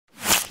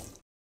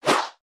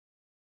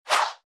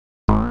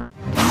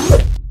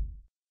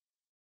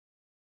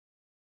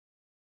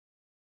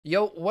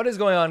Yo, what is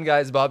going on,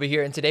 guys? Bobby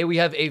here, and today we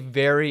have a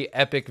very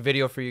epic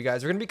video for you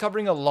guys. We're going to be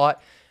covering a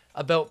lot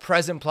about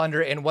present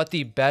Plunder and what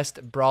the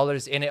best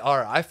brawlers in it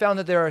are. I found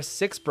that there are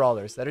 6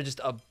 brawlers that are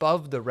just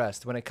above the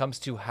rest when it comes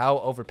to how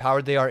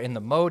overpowered they are in the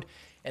mode,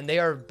 and they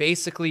are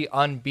basically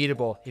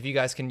unbeatable if you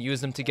guys can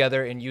use them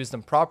together and use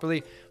them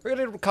properly. We're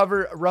going to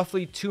cover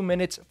roughly 2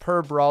 minutes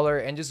per brawler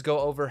and just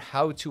go over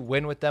how to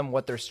win with them,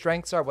 what their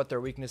strengths are, what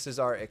their weaknesses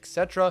are,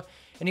 etc.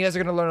 And you guys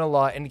are going to learn a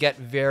lot and get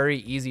very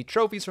easy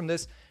trophies from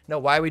this. Now,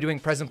 why are we doing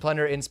Present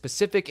Plunder in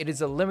specific? It is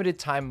a limited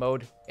time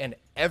mode and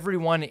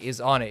everyone is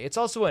on it. It's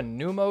also a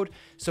new mode,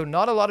 so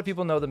not a lot of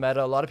people know the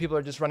meta. A lot of people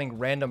are just running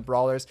random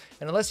brawlers,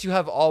 and unless you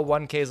have all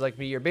 1Ks like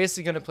me, you're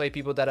basically going to play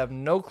people that have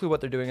no clue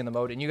what they're doing in the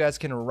mode, and you guys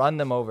can run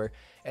them over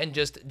and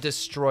just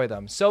destroy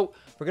them. So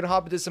we're going to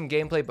hop into some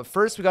gameplay, but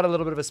first we got a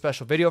little bit of a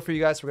special video for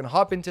you guys. We're going to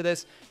hop into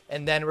this,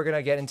 and then we're going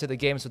to get into the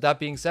game. So with that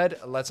being said,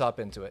 let's hop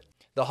into it.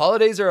 The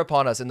holidays are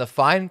upon us, and the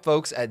fine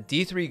folks at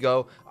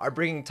D3Go are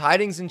bringing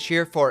tidings and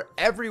cheer for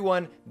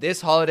everyone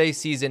this holiday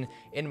season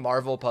in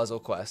Marvel Puzzle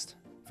Quest.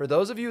 For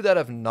those of you that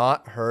have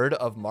not heard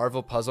of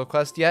Marvel Puzzle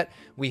Quest yet,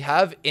 we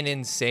have an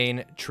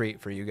insane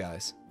treat for you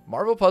guys.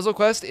 Marvel Puzzle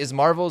Quest is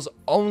Marvel's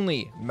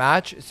only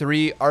Match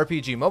 3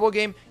 RPG mobile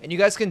game, and you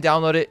guys can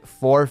download it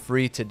for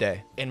free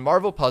today. In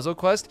Marvel Puzzle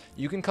Quest,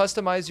 you can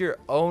customize your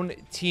own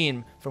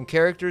team from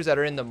characters that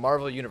are in the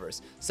Marvel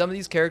Universe. Some of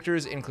these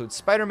characters include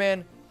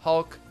Spider-Man,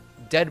 Hulk,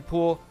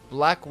 Deadpool,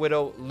 Black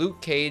Widow,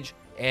 Luke Cage,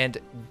 and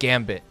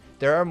Gambit.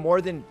 There are more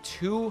than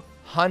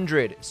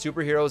 200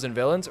 superheroes and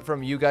villains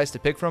from you guys to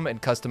pick from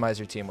and customize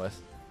your team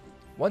with.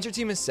 Once your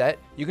team is set,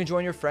 you can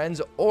join your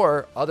friends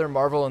or other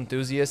Marvel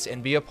enthusiasts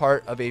and be a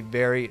part of a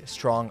very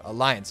strong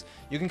alliance.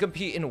 You can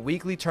compete in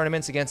weekly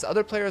tournaments against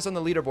other players on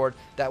the leaderboard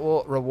that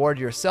will reward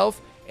yourself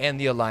and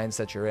the alliance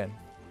that you're in.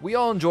 We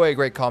all enjoy a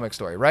great comic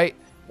story, right?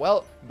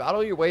 Well,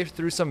 battle your way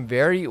through some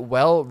very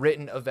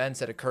well-written events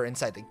that occur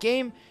inside the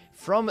game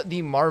from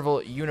the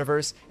Marvel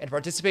Universe and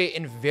participate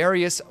in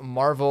various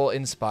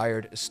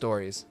Marvel-inspired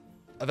stories.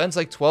 Events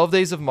like 12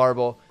 Days of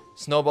Marvel,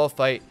 Snowball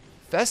Fight,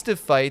 Festive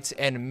Fights,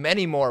 and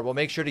many more will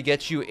make sure to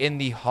get you in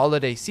the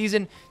holiday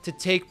season to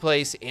take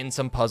place in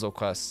some puzzle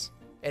quests.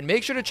 And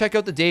make sure to check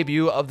out the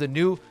debut of the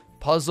new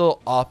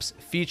Puzzle Ops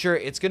feature.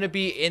 It's going to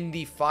be in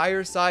the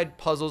Fireside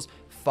Puzzles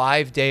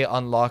 5-day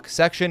unlock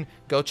section.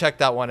 Go check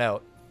that one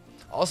out.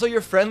 Also,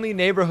 your friendly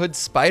neighborhood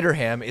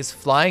Spider-Ham is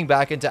flying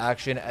back into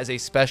action as a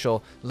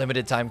special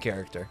limited time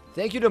character.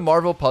 Thank you to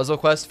Marvel Puzzle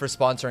Quest for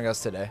sponsoring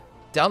us today.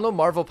 Download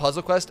Marvel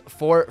Puzzle Quest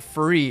for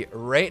free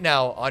right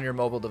now on your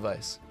mobile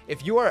device.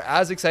 If you are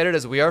as excited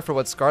as we are for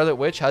what Scarlet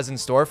Witch has in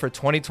store for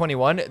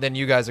 2021, then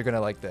you guys are going to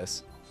like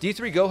this.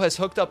 D3Go has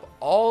hooked up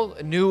all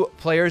new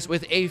players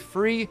with a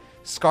free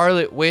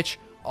Scarlet Witch.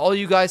 All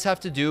you guys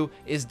have to do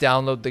is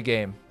download the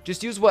game.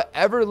 Just use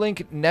whatever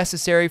link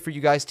necessary for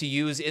you guys to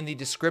use in the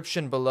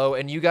description below,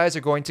 and you guys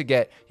are going to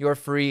get your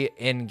free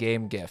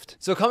in-game gift.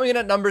 So coming in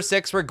at number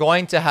 6, we're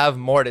going to have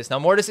Mortis. Now,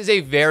 Mortis is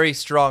a very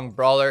strong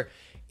brawler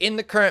in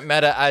the current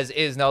meta as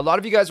is. Now, a lot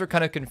of you guys were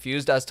kind of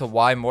confused as to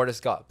why Mortis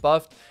got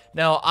buffed.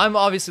 Now, I'm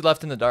obviously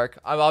left in the dark.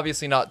 I'm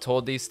obviously not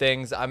told these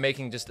things. I'm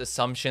making just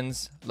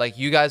assumptions like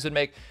you guys would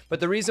make.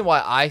 But the reason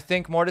why I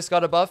think Mortis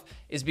got a buff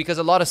is because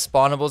a lot of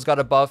spawnables got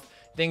a buff.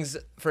 Things,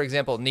 for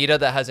example, Nita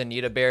that has a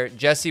Nita bear,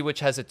 Jessie which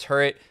has a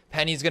turret,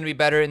 Penny's going to be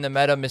better in the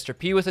meta, Mr.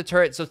 P with a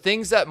turret. So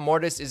things that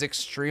Mortis is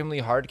extremely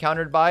hard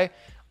countered by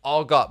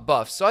all got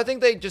buffed. So I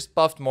think they just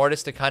buffed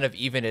Mortis to kind of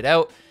even it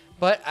out.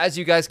 But as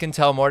you guys can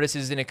tell, Mortis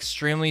is an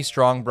extremely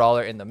strong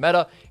brawler in the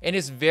meta and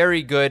is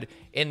very good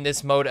in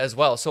this mode as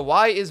well. So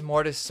why is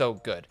Mortis so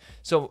good?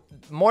 So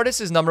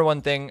Mortis's number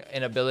one thing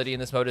and ability in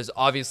this mode is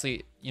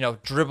obviously,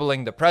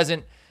 dribbling the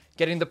present.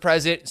 Getting the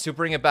present,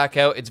 supering it back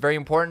out, it's very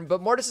important, but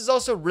Mortis is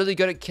also really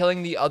good at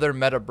killing the other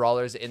meta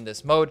brawlers in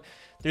this mode.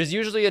 There's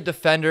usually a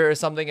defender or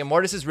something, and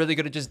Mortis is really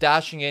good at just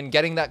dashing in,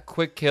 getting that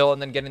quick kill,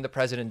 and then getting the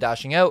present and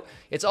dashing out.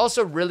 It's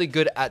also really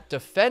good at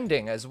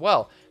defending as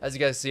well. As you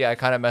guys see, I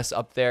kind of messed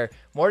up there.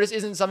 Mortis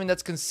isn't something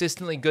that's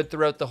consistently good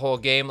throughout the whole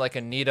game like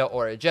a Nita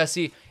or a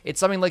Jessie. It's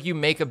something like you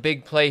make a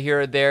big play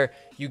here or there,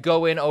 you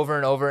go in over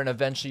and over, and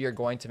eventually you're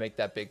going to make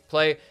that big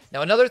play.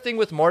 Now, another thing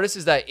with Mortis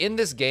is that in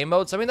this game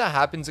mode, something that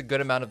happens a good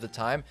amount of the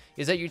time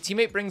is that your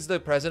teammate brings the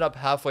present up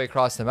halfway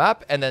across the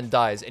map and then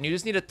dies. And you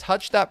just need to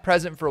touch that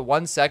present for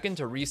 1 second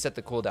to reset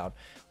the cooldown.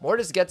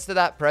 Mortis gets to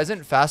that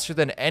present faster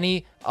than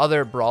any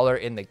other brawler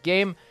in the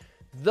game.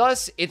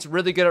 Thus, it's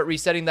really good at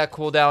resetting that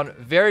cooldown.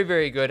 Very,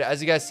 very good. As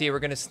you guys see, we're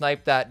going to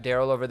snipe that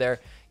Daryl over there,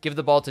 give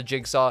the ball to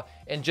Jigsaw,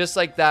 and just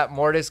like that,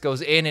 Mortis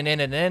goes in and in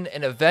and in,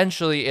 and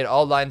eventually it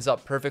all lines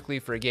up perfectly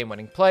for a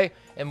game-winning play,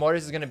 and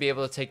Mortis is going to be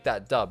able to take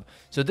that dub.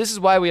 So this is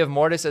why we have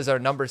Mortis as our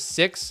number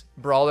 6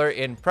 brawler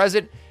in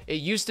present. It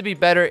used to be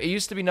better. It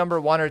used to be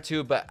number 1 or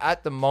 2, but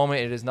at the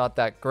moment, it is not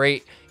that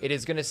great. It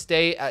is going to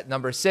stay at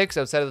number 6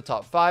 outside of the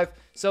top 5.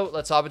 So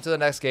let's hop into the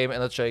next game and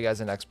let's show you guys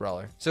the next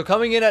brawler. So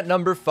coming in at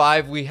number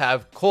 5, we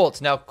have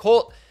Colt. Now,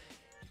 Colt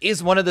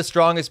is one of the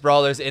strongest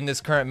brawlers in this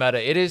current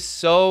meta. It is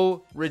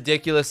so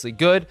ridiculously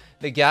good.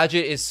 The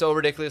gadget is so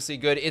ridiculously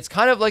good. It's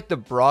kind of like the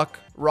Brock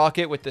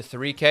rocket with the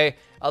 3K,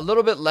 a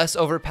little bit less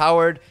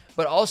overpowered,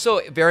 but also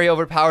very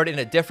overpowered in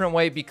a different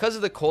way. Because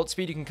of the Colt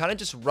speed, you can kind of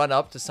just run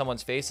up to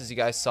someone's face, as you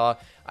guys saw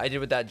I did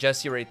with that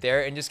Jesse right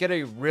there, and just get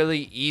a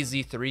really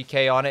easy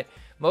 3K on it.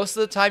 Most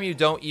of the time, you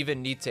don't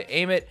even need to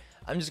aim it.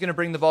 I'm just going to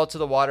bring the ball to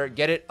the water,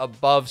 get it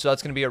above, so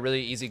that's going to be a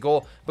really easy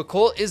goal. But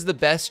Colt is the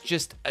best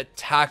just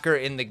attacker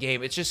in the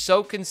game. It's just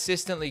so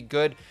consistently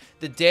good.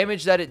 The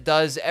damage that it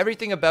does,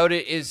 everything about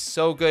it is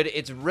so good.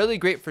 It's really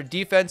great for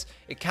defense.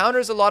 It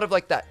counters a lot of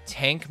like that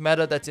tank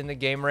meta that's in the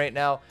game right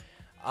now.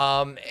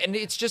 And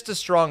it's just a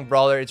strong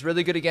brawler. It's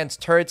really good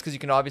against turrets because you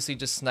can obviously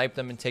just snipe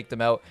them and take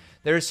them out.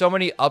 There are so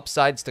many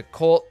upsides to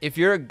Colt. If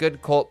you're a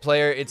good Colt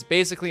player, it's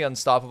basically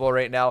unstoppable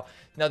right now.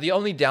 Now, the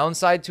only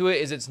downside to it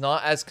is it's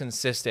not as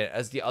consistent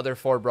as the other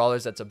 4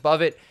 brawlers that's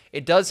above it.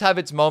 It does have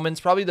its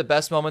moments, probably the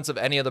best moments of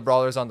any of the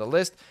brawlers on the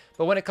list.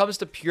 But when it comes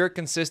to pure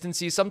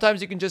consistency,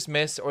 sometimes you can just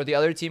miss, or the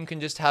other team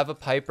can just have a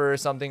Piper or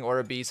something, or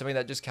a B, something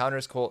that just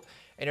counters Colt,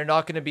 and you're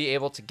not going to be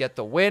able to get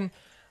the win.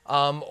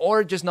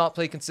 Or just not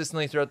play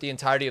consistently throughout the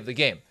entirety of the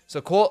game.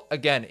 So Colt,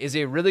 again, is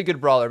a really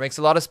good brawler. Makes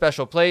a lot of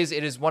special plays.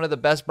 It is one of the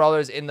best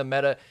brawlers in the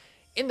meta,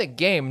 in the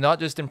game, not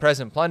just in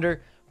Present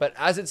Plunder. But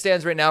as it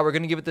stands right now, we're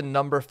going to give it the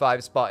number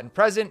 5 spot in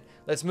Present.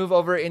 Let's move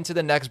over into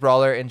the next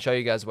brawler and show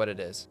you guys what it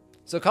is.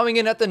 So coming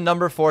in at the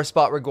number 4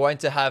 spot, we're going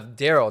to have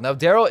Daryl. Now,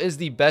 Daryl is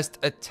the best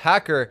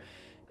attacker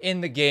in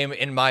the game,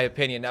 in my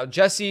opinion. Now,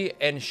 Jesse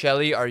and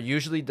Shelly are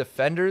usually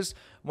defenders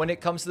when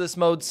it comes to this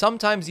mode,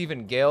 sometimes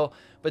even Gale.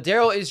 But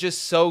Daryl is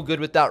just so good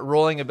with that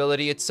rolling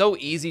ability. It's so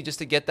easy just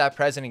to get that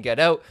present and get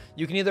out.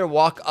 You can either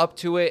walk up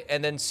to it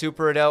and then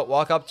super it out,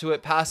 walk up to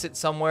it, pass it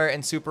somewhere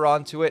and super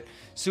onto it,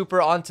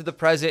 super onto the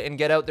present and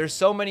get out. There's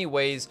so many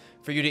ways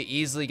for you to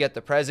easily get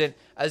the present.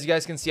 As you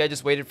guys can see, I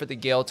just waited for the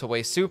Gale to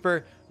waste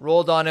super,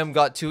 rolled on him,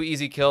 got 2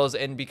 easy kills,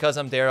 and because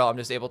I'm Daryl, I'm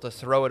just able to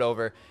throw it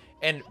over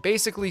and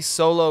basically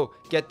solo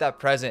get that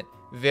present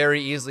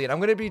very easily. And I'm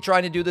going to be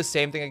trying to do the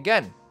same thing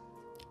again.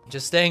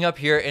 Just staying up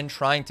here and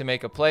trying to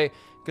make a play.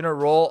 Gonna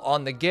roll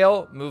on the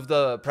Gale, move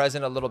the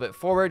present a little bit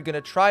forward. Gonna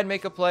try and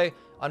make a play.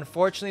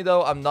 Unfortunately,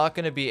 though, I'm not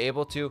gonna be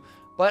able to,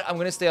 but I'm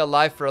gonna stay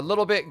alive for a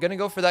little bit. Gonna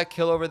go for that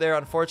kill over there.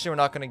 Unfortunately,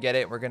 we're not gonna get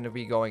it. We're gonna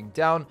be going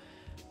down.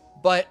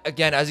 But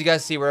again, as you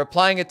guys see, we're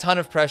applying a ton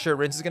of pressure.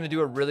 Rince is going to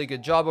do a really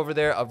good job over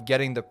there of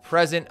getting the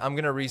present. I'm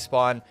going to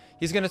respawn.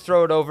 He's going to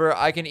throw it over.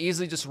 I can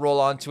easily just roll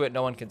onto it.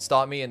 No one can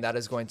stop me, and that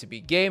is going to be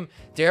game.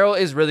 Daryl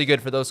is really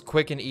good for those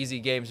quick and easy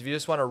games. If you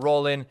just want to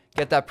roll in,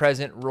 get that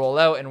present, roll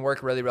out, and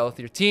work really well with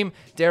your team,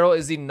 Daryl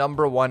is the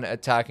 #1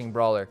 attacking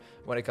brawler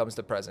when it comes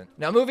to present.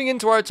 Now, moving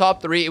into our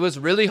top 3, it was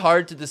really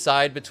hard to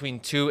decide between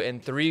 2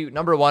 and 3.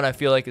 Number 1, I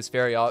feel like, is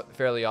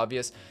fairly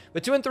obvious.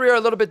 But 2 and 3 are a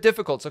little bit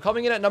difficult. So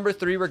coming in at number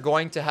 3, we're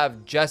going to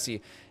have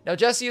Jesse. Now,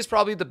 Jesse is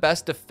probably the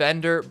best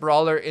defender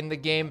brawler in the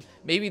game.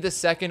 Maybe the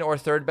 2nd or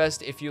 3rd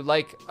best if you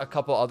like a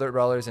couple other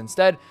brawlers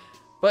instead.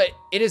 But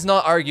it is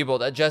not arguable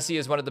that Jesse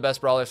is one of the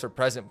best brawlers for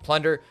Present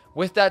Plunder.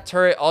 With that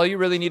turret, all you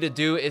really need to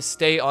do is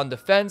stay on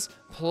defense,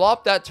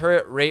 plop that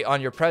turret right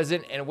on your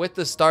present, and with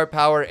the star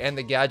power and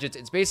the gadgets,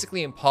 it's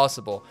basically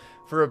impossible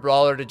for a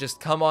brawler to just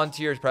come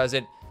onto your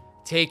present,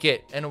 take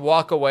it, and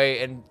walk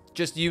away, and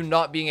just you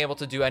not being able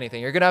to do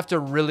anything. You're going to have to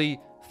really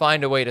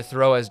find a way to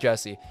throw as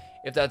Jesse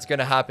if that's going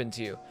to happen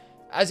to you.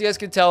 As you guys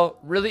can tell,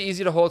 really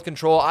easy to hold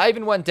control. I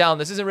even went down.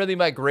 This isn't really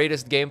my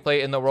greatest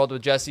gameplay in the world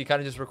with Jesse.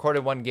 Kind of just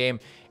recorded one game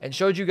and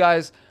showed you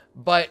guys,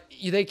 but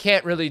they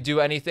can't really do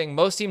anything.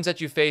 Most teams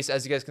that you face,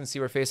 as you guys can see,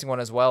 we're facing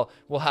one as well,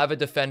 will have a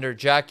defender,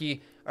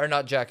 Jesse.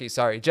 It's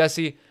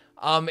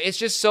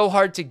just so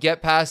hard to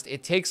get past.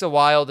 It takes a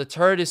while. The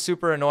turret is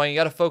super annoying. You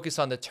got to focus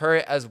on the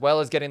turret as well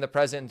as getting the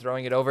present and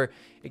throwing it over.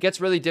 It gets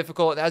really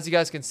difficult. And as you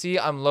guys can see,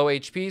 I'm low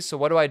HP. So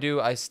what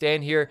do? I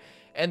stand here,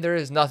 and there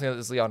is nothing that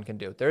this Leon can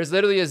do. There is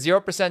literally a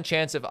 0%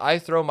 chance if I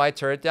throw my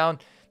turret down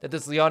that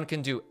this Leon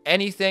can do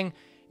anything.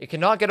 It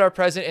cannot get our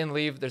present and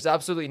leave. There's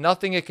absolutely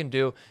nothing it can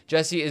do.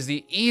 Jesse is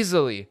the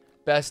easily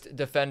best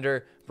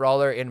defender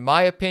brawler in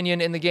my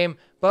opinion in the game,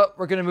 but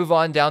we're going to move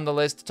on down the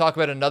list to talk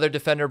about another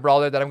defender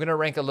brawler that I'm going to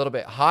rank a little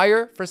bit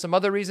higher for some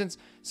other reasons.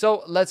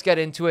 So let's get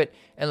into it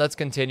and let's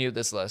continue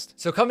this list.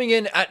 So coming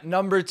in at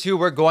number 2,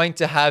 we're going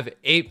to have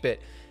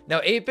 8-Bit. Now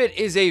 8-Bit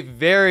is a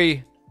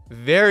very,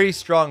 very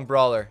strong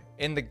brawler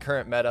in the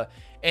current meta,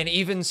 and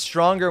even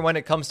stronger when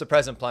it comes to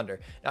Present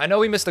Plunder. Now I know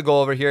we missed a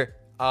goal over here.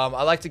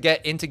 I like to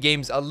get into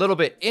games a little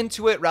bit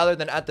into it rather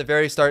than at the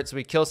very start, so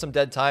we kill some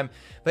dead time.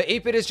 But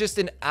 8-Bit is just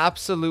an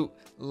absolute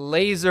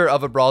laser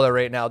of a brawler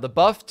right now. The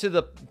buff to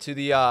the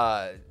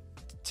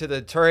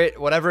turret,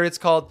 whatever it's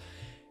called,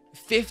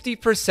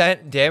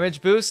 50%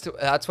 damage boost,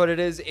 that's what it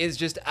is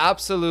just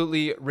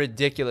absolutely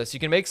ridiculous.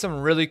 You can make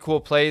some really cool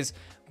plays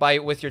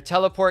with your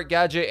teleport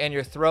gadget and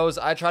your throws.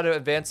 I try to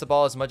advance the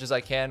ball as much as I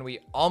can. We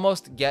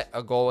almost get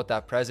a goal with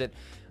that present.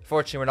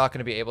 Fortunately, we're not going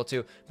to be able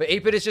to. But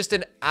 8-Bit is just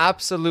an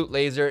absolute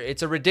laser.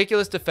 It's a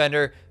ridiculous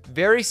defender,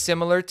 very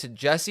similar to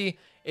Jesse.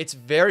 It's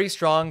very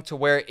strong to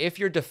where if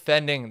you're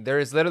defending, there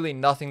is literally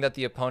nothing that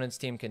the opponent's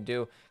team can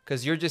do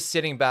because you're just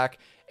sitting back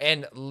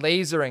and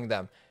lasering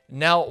them.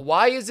 Now,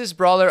 why is this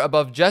brawler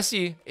above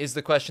Jesse is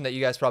the question that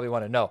you guys probably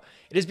want to know.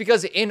 It is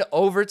because in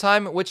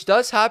overtime, which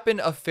does happen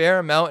a fair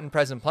amount in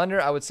Present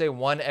Plunder, I would say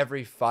 1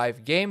 every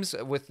 5 games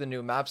with the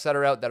new maps that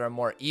are out that are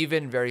more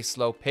even, very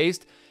slow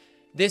paced.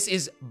 This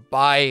is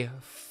by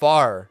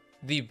far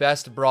the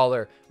best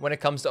brawler when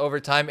it comes to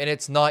overtime, and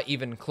it's not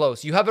even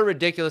close. You have a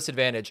ridiculous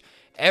advantage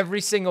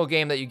every single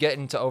game that you get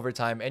into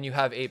overtime, and you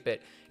have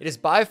 8-bit. It is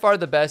by far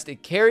the best.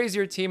 It carries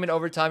your team in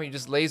overtime. You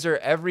just laser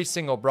every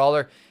single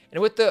brawler.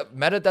 And with the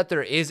meta that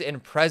there is in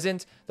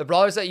present, the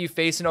brawlers that you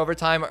face in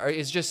overtime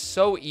is just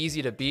so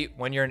easy to beat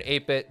when you're an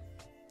 8-bit.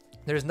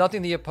 There's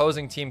nothing the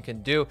opposing team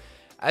can do.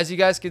 As you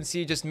guys can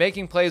see, just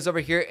making plays over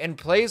here and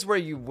plays where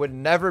you would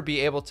never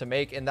be able to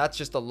make. And that's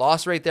just a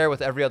loss right there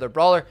with every other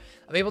brawler.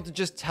 I'm able to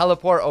just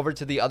teleport over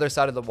to the other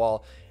side of the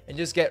wall and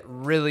just get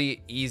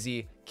really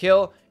easy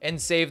kill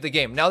and save the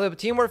game. Now, the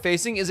team we're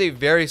facing is a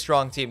very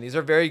strong team. These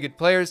are very good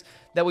players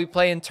that we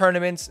play in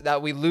tournaments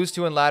that we lose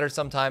to in ladder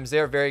sometimes. They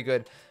are very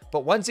good.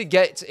 But once it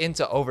gets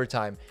into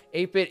overtime,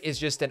 8-bit is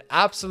just an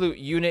absolute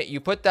unit. You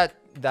put that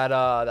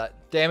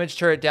damage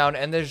turret down,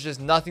 and there's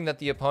just nothing that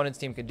the opponent's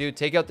team can do.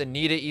 Take out the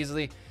Nita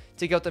easily,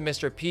 take out the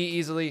Mr. P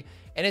easily,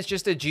 and it's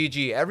just a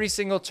GG. Every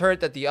single turret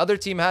that the other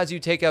team has, you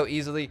take out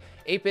easily.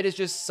 8-bit is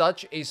just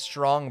such a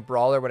strong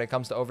brawler when it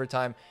comes to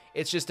overtime.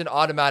 It's just an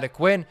automatic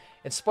win.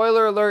 And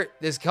spoiler alert,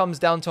 this comes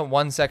down to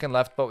 1 second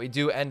left, but we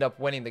do end up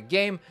winning the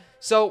game.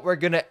 So we're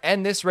going to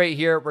end this right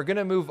here. We're going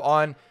to move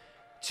on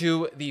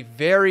to the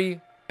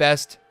very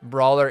best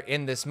brawler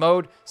in this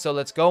mode. So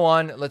let's go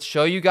on. Let's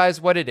show you guys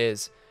what it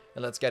is,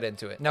 and let's get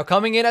into it. Now,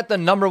 coming in at the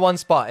 #1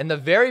 spot and the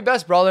very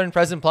best brawler in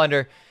Present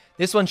Plunder,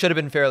 this one should have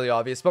been fairly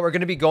obvious, but we're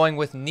going to be going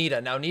with Nita.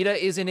 Now, Nita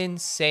is an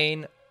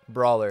insane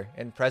brawler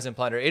in Present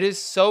Plunder. It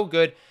is so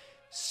good,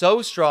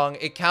 so strong.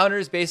 It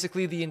counters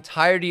basically the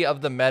entirety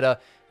of the meta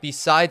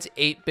besides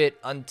 8-bit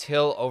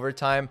until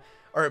overtime,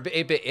 or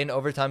 8-bit in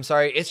overtime,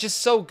 sorry. It's just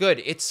so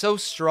good. It's so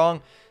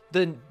strong.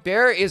 The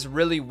bear is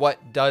really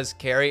what does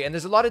carry, and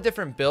there's a lot of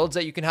different builds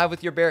that you can have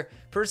with your bear.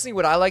 Personally,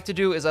 what I like to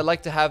do is I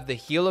like to have the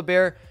heal a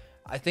bear.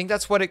 I think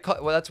that's what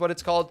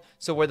it's called.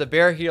 So where the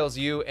bear heals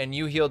you and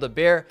you heal the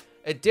bear.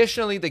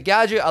 Additionally, the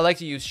gadget, I like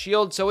to use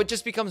shield, so it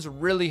just becomes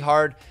really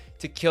hard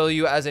to kill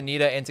you as a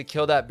Nita and to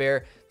kill that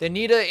bear. The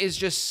Nita is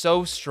just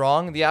so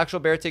strong. The actual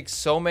bear takes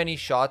so many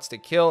shots to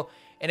kill,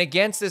 and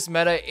against this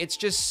meta, it's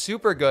just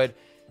super good,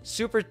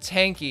 super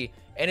tanky,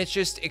 and it's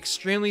just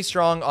extremely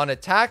strong on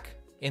attack,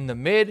 in the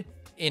mid,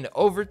 in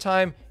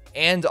overtime,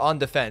 and on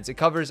defense. It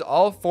covers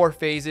all 4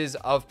 phases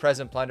of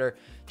Present Plunder.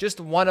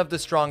 Just one of the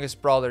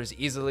strongest brawlers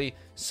easily.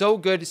 So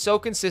good, so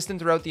consistent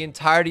throughout the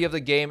entirety of the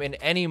game in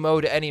any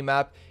mode, any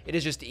map. It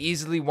is just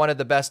easily one of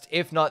the best,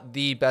 if not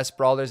the best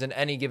brawlers in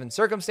any given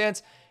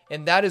circumstance.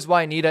 And that is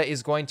why Nita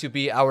is going to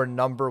be our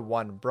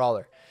 #1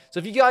 brawler. So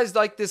if you guys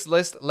like this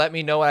list, let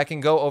me know and I can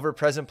go over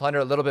Present Plunder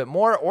a little bit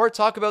more or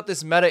talk about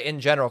this meta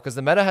in general, because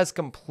the meta has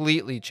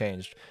completely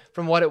changed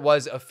from what it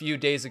was a few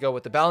days ago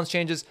with the balance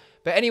changes.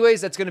 But anyways,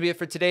 that's going to be it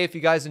for today. If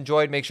you guys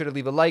enjoyed, make sure to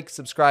leave a like,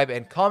 subscribe,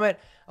 and comment.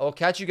 I will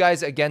catch you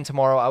guys again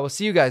tomorrow. I will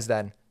see you guys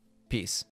then. Peace.